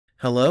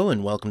Hello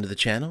and welcome to the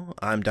channel.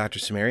 I'm Doctor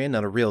Cimmerian,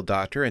 not a real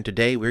doctor, and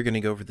today we're going to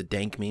go over the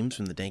dank memes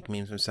from the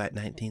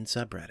DankMemesFromSite19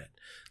 subreddit.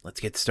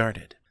 Let's get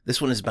started.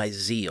 This one is by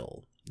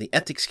Zeal. The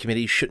ethics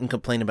committee shouldn't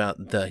complain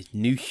about the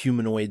new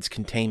humanoids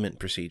containment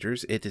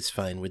procedures. It is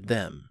fine with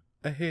them.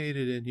 I hate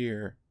it in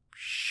here.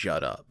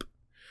 Shut up.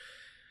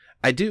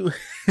 I do.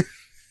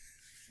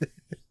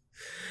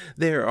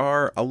 There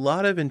are a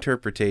lot of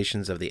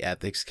interpretations of the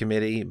ethics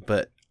committee,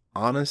 but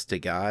honest to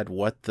God,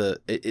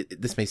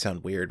 this may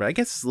sound weird, but I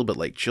guess it's a little bit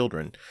like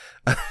children.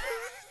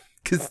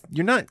 Because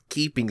you're not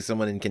keeping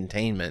someone in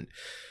containment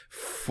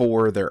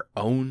for their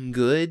own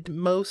good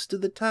most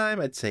of the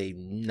time. I'd say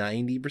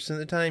 90% of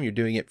the time you're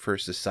doing it for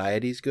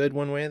society's good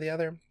one way or the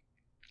other.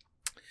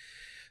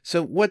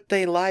 So what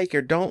they like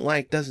or don't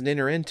like doesn't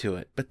enter into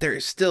it. But there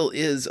still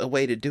is a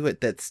way to do it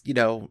that's,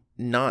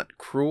 not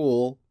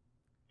cruel.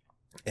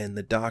 And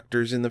the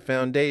doctors in the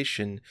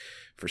foundation,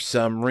 for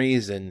some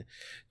reason,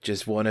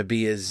 just want to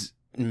be as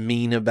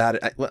mean about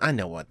it. I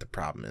know what the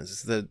problem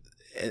is. The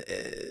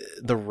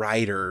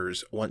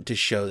writers want to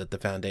show that the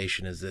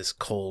foundation is this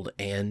cold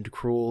and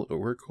cruel.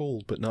 We're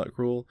cold, but not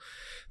cruel.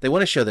 They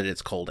want to show that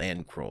it's cold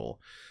and cruel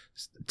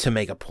to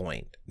make a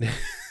point.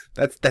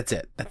 That's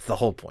it. That's the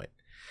whole point.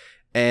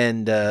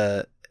 And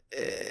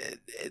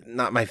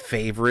not my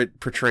favorite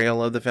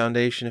portrayal of the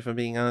foundation, if I'm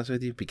being honest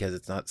with you, because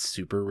it's not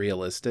super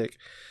realistic.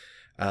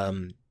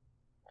 I'm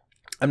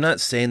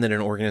not saying that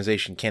an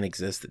organization can't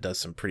exist that does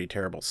some pretty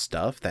terrible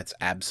stuff. That's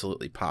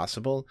absolutely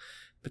possible.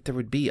 But there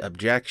would be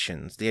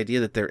objections. The idea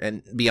that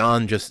and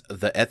beyond just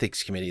the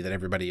ethics committee that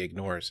everybody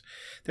ignores,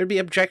 there'd be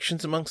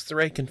objections amongst the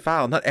rank and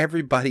file. Not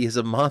everybody is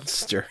a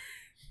monster,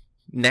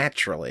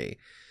 naturally.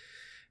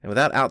 And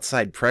without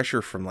outside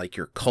pressure from like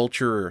your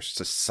culture or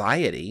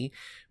society,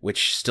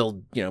 which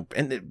still,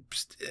 and it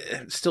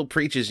still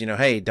preaches,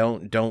 hey,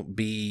 don't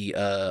be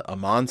a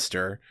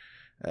monster.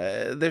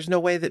 There's no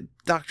way that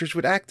doctors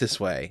would act this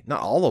way.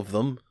 Not all of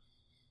them.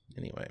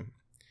 Anyway.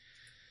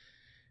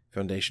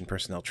 Foundation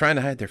personnel trying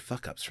to hide their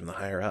fuck-ups from the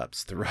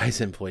higher-ups. The rise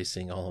employees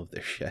seeing all of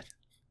their shit.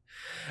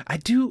 I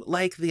do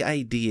like the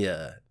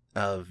idea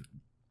of...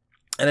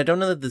 And I don't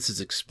know that this is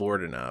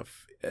explored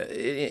enough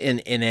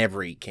in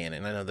every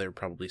canon. I know there are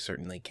probably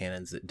certainly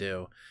canons that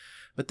do.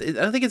 But I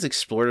don't think it's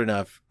explored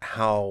enough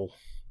how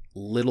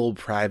little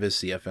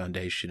privacy a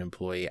Foundation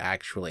employee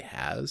actually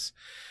has.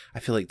 I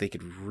feel like they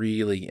could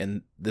really,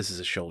 and this is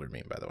a shoulder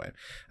meme, by the way.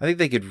 I think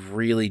they could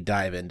really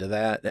dive into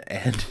that,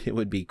 and it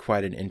would be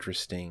quite an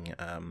interesting,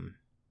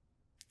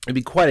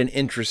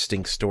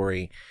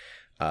 story,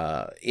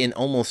 in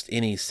almost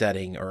any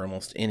setting or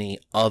almost any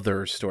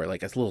other story.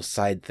 Like a little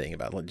side thing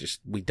about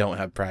we don't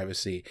have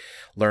privacy,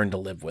 learn to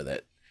live with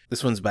it.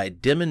 This one's by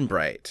Dim and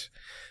Bright.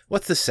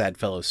 What's the sad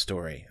fellow's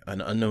story?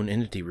 An unknown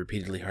entity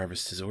repeatedly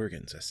harvests his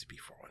organs,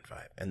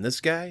 SCP-415. And this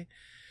guy?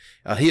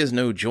 He has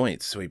no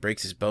joints, so he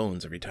breaks his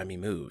bones every time he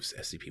moves,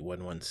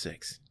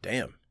 SCP-116.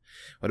 Damn.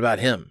 What about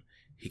him?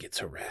 He gets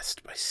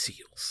harassed by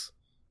seals.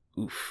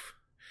 Oof.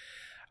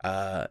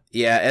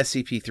 Yeah,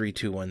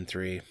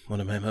 SCP-3213, one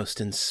of my most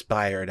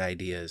inspired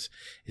ideas,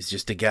 is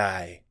just a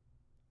guy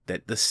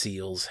that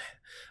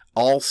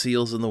all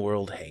seals in the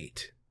world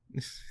hate.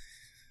 You're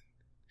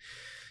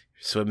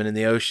swimming in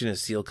the ocean, a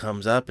seal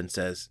comes up and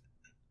says,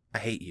 I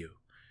hate you.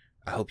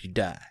 I hope you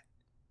die.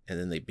 And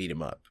then they beat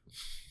him up.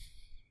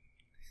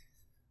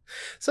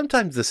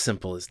 Sometimes the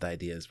simplest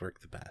ideas work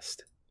the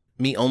best.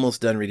 Me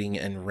almost done reading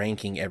and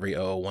ranking every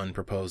 001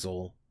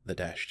 proposal, the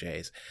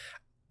 -Js.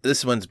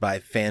 This one's by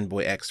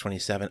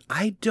FanboyX27.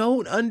 I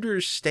don't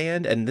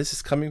understand, and this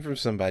is coming from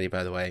somebody,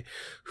 by the way,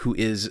 who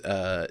is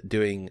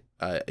doing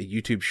a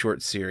YouTube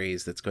short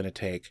series that's going to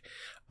take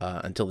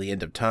until the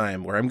end of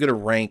time, where I'm going to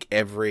rank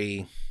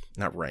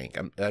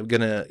I'm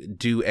going to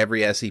do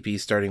every SCP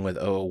starting with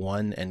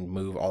 001 and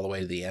move all the way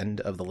to the end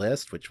of the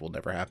list, which will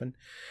never happen.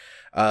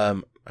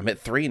 I'm at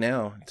 3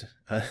 now.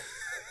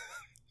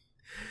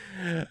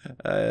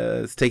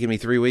 It's taken me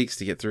 3 weeks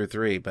to get through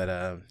 3,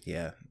 but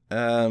yeah.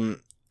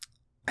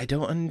 I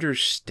don't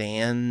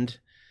understand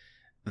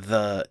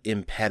the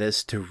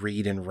impetus to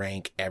read and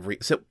rank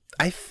so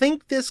I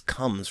think this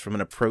comes from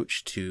an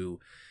approach to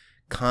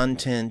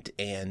content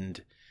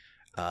and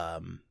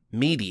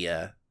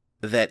media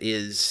that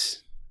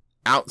is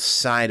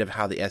outside of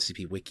how the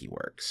SCP Wiki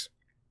works.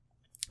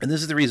 And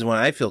this is the reason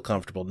why I feel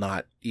comfortable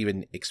not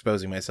even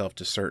exposing myself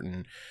to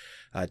certain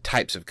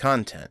types of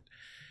content.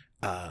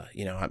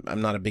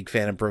 I'm not a big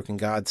fan of Broken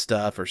God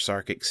stuff or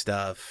Sarkic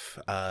stuff.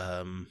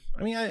 I'm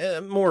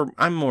more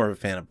of a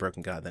fan of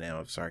Broken God than I am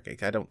of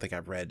Sarkic. I don't think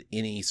I've read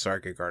any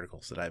Sarkic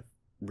articles that I've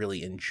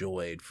really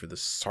enjoyed for the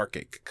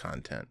Sarkic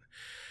content.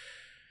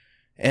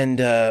 And,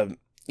 the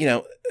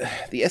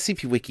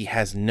SCP Wiki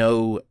has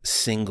no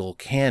single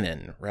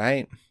canon,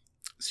 right?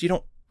 So you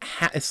don't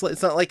it's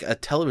not like a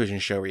television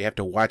show where you have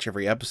to watch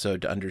every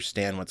episode to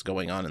understand what's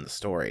going on in the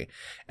story,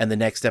 and the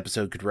next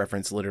episode could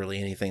reference literally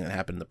anything that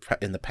happened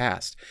in the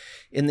past.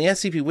 In the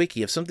SCP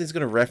Wiki, if something's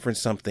going to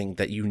reference something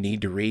that you need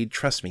to read,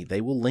 trust me,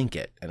 they will link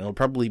it, and it'll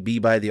probably be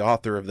by the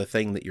author of the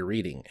thing that you're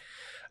reading.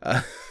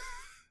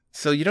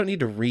 So you don't need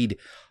to read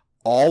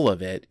all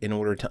of it in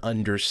order to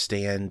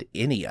understand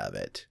any of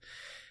it.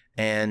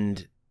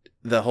 And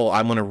the whole,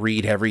 I'm going to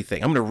read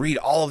everything. I'm going to read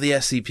all of the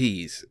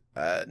SCPs.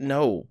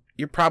 No,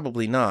 you're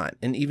probably not.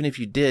 And even if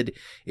you did,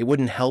 it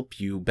wouldn't help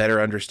you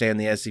better understand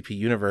the SCP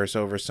universe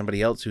over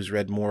somebody else who's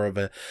read more of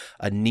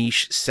a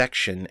niche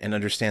section and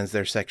understands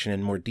their section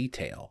in more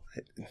detail.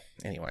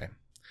 Anyway.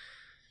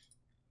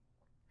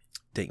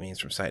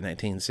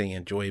 DankMemesFromSite19 saying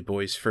enjoy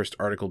boys first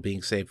article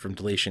being saved from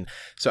deletion.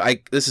 So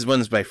this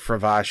one's by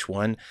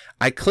Fravash1.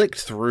 I clicked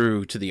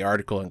through to the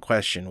article in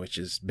question, which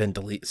has been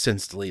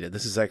since deleted.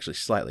 This is actually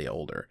slightly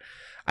older.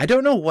 I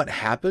don't know what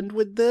happened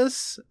with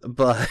this,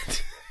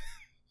 but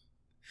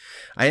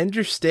I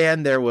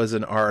understand there was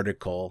an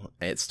article.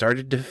 It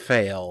started to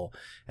fail,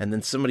 and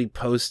then somebody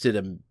posted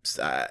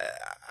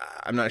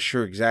I'm not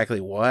sure exactly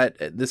what.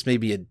 This may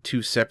be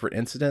two separate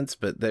incidents,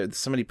 but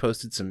somebody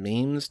posted some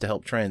memes to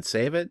help try and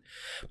save it.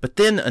 But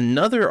then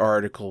another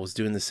article was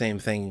doing the same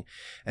thing,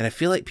 and I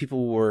feel like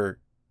people were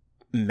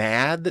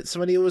mad that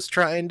somebody was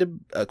trying to,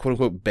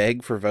 quote-unquote,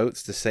 beg for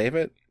votes to save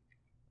it.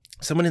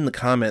 Someone in the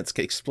comments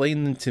can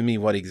explain to me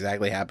what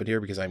exactly happened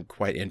here, because I'm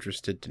quite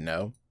interested to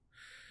know.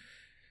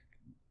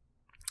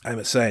 I'm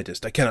a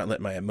scientist. I cannot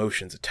let my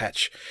emotions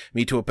attach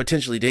me to a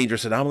potentially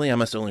dangerous anomaly. I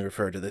must only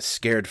refer to this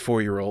scared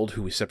 4-year-old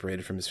who was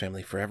separated from his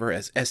family forever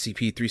as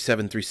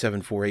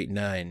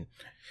SCP-3737489.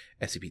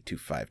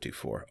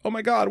 SCP-2524. Oh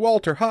my god,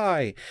 Walter,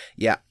 hi!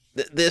 Yeah,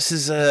 this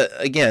is,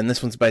 again,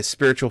 this one's by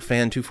Spiritual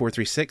Fan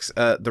 2436.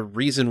 The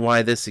reason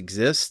why this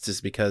exists is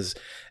because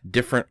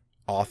different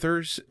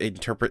authors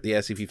interpret the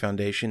SCP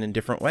Foundation in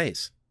different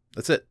ways.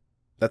 That's it.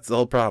 That's the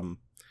whole problem.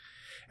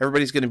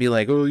 Everybody's going to be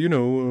like, oh, you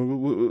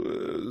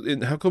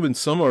know, how come in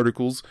some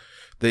articles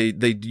they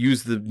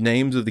use the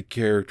names of the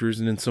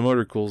characters, and in some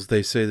articles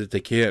they say that they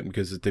can't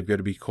because they've got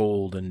to be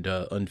cold and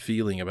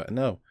unfeeling about it.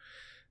 No,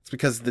 it's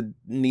because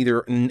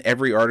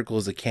every article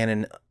is a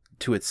canon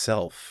to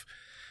itself,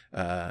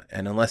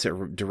 and unless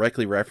it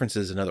directly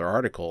references another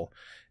article,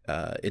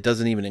 it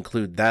doesn't even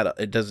include that.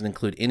 It doesn't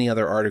include any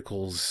other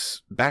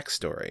article's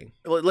backstory.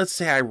 Let's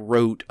say I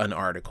wrote an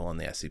article on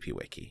the SCP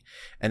Wiki,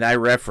 and I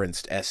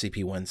referenced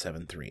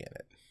SCP-173 in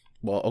it.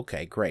 Well,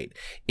 okay, great.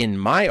 In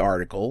my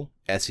article,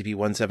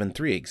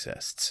 SCP-173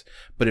 exists,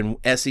 but in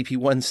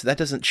SCP-1, that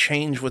doesn't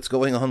change what's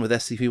going on with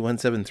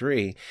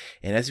SCP-173.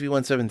 In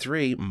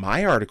SCP-173,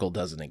 my article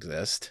doesn't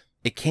exist.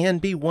 It can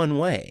be one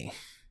way.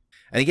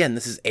 And again,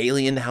 this is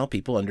alien to how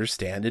people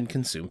understand and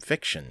consume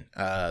fiction,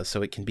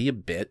 so it can be a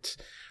bit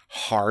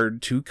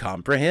hard to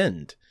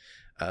comprehend.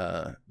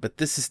 But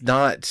this is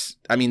not,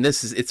 I mean,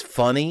 it's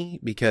funny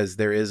because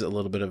there is a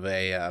little bit of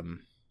a,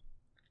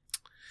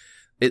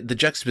 the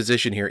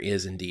juxtaposition here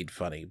is indeed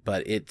funny,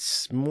 but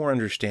it's more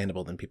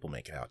understandable than people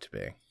make it out to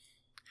be.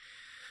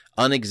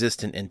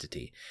 Unexistent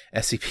entity.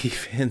 SCP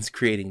fans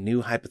creating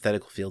new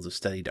hypothetical fields of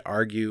study to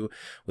argue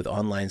with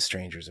online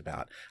strangers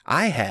about.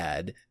 I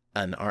had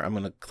I'm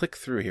going to click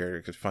through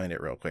here to find it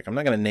real quick. I'm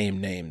not going to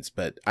name names,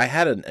 but I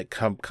had a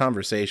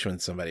conversation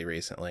with somebody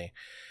recently.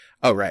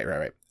 Oh,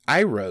 right.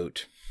 I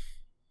wrote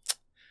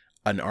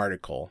an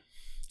article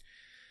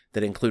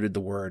that included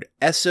the word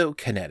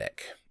esokinetic,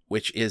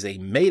 which is a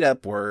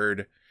made-up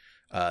word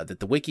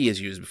that the wiki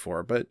has used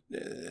before, but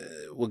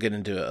we'll get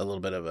into a little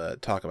bit of a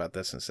talk about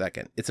this in a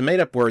second. It's a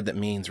made-up word that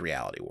means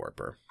reality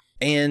warper.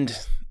 And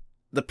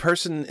the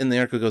person in the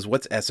article goes,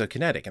 what's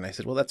esokinetic? And I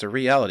said, well, that's a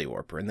reality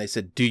warper. And they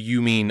said, do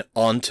you mean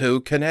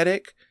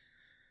ontokinetic?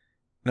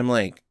 And I'm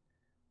like,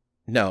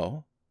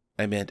 no,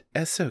 I meant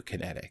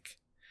esokinetic.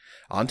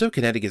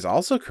 Ontokinetic is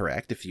also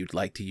correct if you'd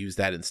like to use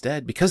that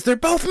instead, because they're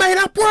both made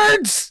up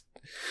words!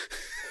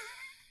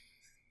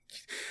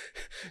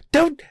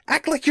 Don't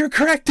act like you're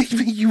correcting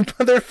me, you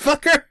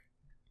motherfucker!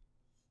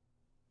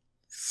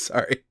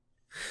 Sorry.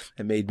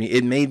 It made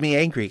me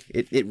angry.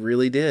 It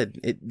really did.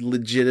 It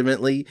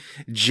legitimately,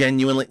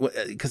 genuinely,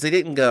 because they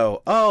didn't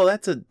go, oh, I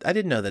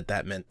didn't know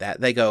that meant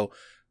that. They go,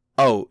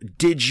 oh,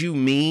 did you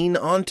mean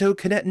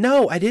ontokinetic?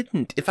 No, I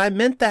didn't. If I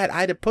meant that,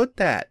 I'd have put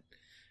that.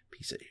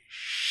 Piece of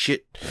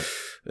shit.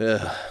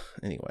 Ugh.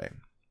 Anyway,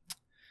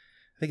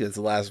 I think that's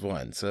the last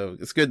one. So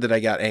it's good that I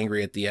got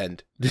angry at the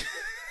end.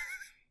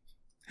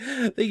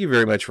 Thank you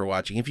very much for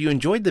watching. If you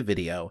enjoyed the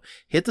video,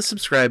 hit the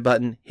subscribe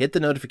button, hit the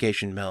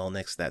notification bell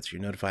next to that so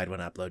you're notified when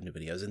I upload new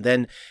videos. And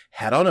then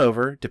head on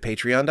over to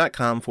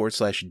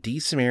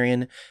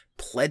patreon.com/DCimmerian.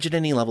 Pledge at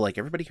any level like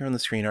everybody here on the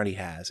screen already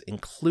has,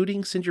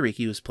 including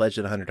Sinjariki, who's pledged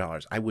at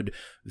 $100. I would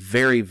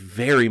very,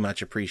 very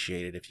much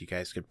appreciate it if you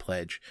guys could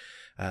pledge.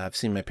 I've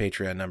seen my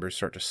Patreon numbers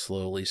start to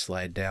slowly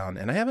slide down,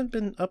 and I haven't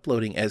been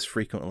uploading as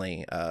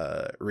frequently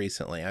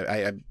recently.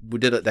 I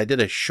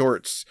did a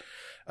shorts.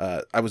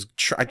 I'm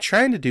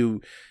trying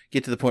to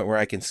get to the point where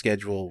I can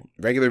schedule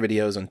regular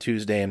videos on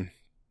Tuesday and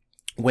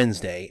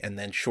Wednesday, and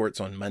then shorts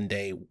on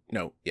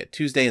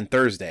Tuesday and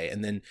Thursday,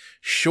 and then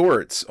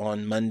shorts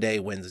on Monday,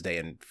 Wednesday,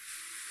 and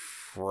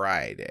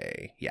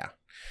Friday. Yeah.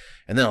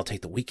 And then I'll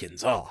take the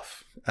weekends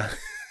off.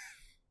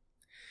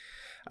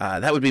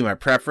 That would be my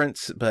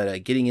preference,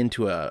 but getting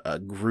into a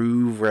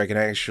groove where I can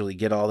actually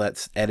get all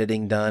that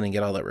editing done and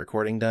get all that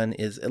recording done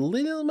is a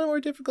little more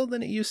difficult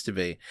than it used to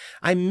be.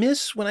 I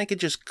miss when I could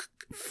just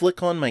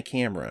flick on my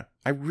camera.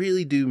 I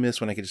really do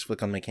miss when I could just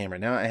flick on my camera.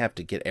 Now I have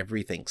to get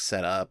everything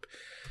set up.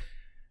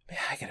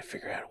 I gotta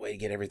figure out a way to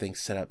get everything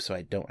set up so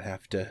I don't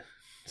have to.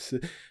 I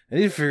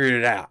need to figure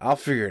it out. I'll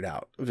figure it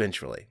out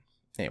eventually.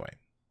 Anyway,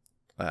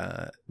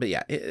 but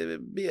yeah,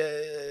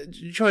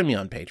 join me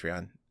on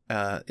Patreon.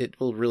 It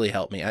will really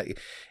help me.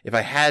 If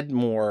I had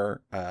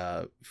more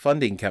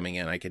funding coming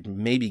in, I could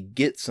maybe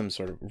get some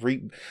sort of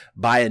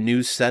buy a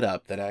new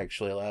setup that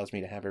actually allows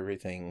me to have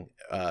everything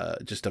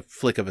just a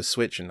flick of a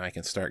switch and I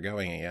can start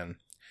going again.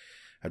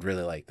 I'd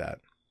really like that.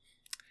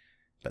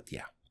 But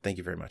yeah, thank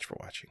you very much for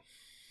watching.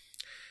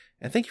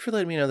 And thank you for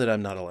letting me know that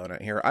I'm not alone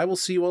out here. I will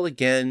see you all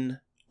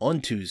again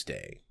on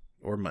Tuesday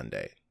or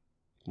Monday.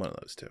 One of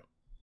those two.